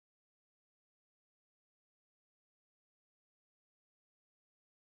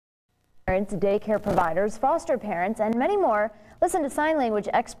Parents, daycare providers, foster parents, and many more. Listen to sign language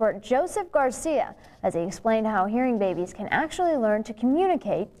expert Joseph Garcia as he explained how hearing babies can actually learn to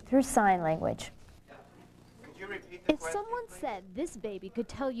communicate through sign language. If someone said this baby could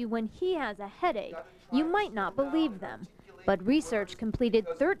tell you when he has a headache, you might not believe them. But research completed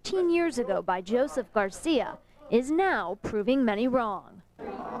 13 years ago by Joseph Garcia is now proving many wrong.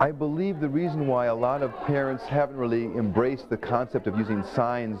 I believe the reason why a lot of parents haven't really embraced the concept of using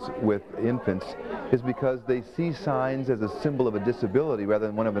signs with infants is because they see signs as a symbol of a disability rather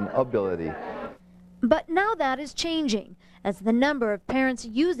than one of an ability. But now that is changing, as the number of parents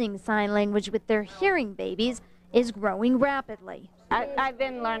using sign language with their hearing babies is growing rapidly. I've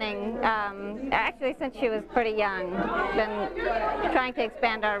been learning, actually since she was pretty young, been trying to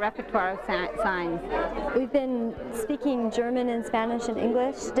expand our repertoire of signs. We've been speaking German and Spanish and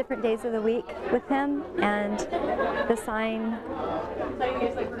English different days of the week with him, and the sign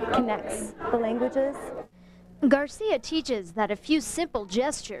connects the languages. Garcia teaches that a few simple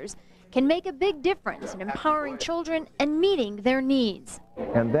gestures can make a big difference in empowering children and meeting their needs.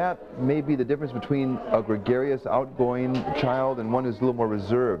 And that may be the difference between a gregarious, outgoing child and one who's a little more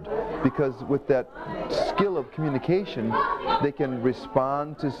reserved. Because with that skill of communication, they can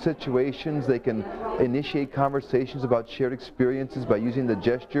respond to situations, they can initiate conversations about shared experiences by using the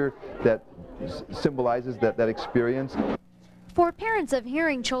gesture that symbolizes that experience. For parents of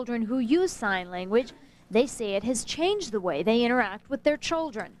hearing children who use sign language, they say it has changed the way they interact with their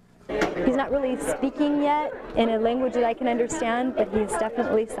children. He's not really speaking yet in a language that I can understand, but he's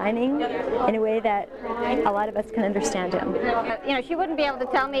definitely signing in a way that a lot of us can understand him. You know, she wouldn't be able to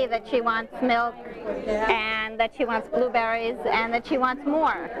tell me that she wants milk and that she wants blueberries and that she wants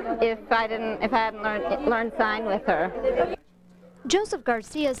more if I hadn't learned sign with her. Joseph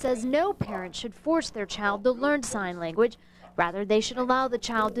Garcia says no parent should force their child to learn sign language. Rather, they should allow the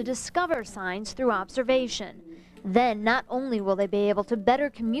child to discover signs through observation. Then, not only will they be able to better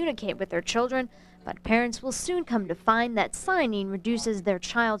communicate with their children, but parents will soon come to find that signing reduces their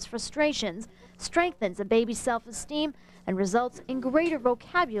child's frustrations, strengthens a baby's self-esteem, and results in greater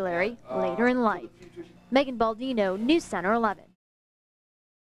vocabulary later in life. Megan Baldino, News Center 11.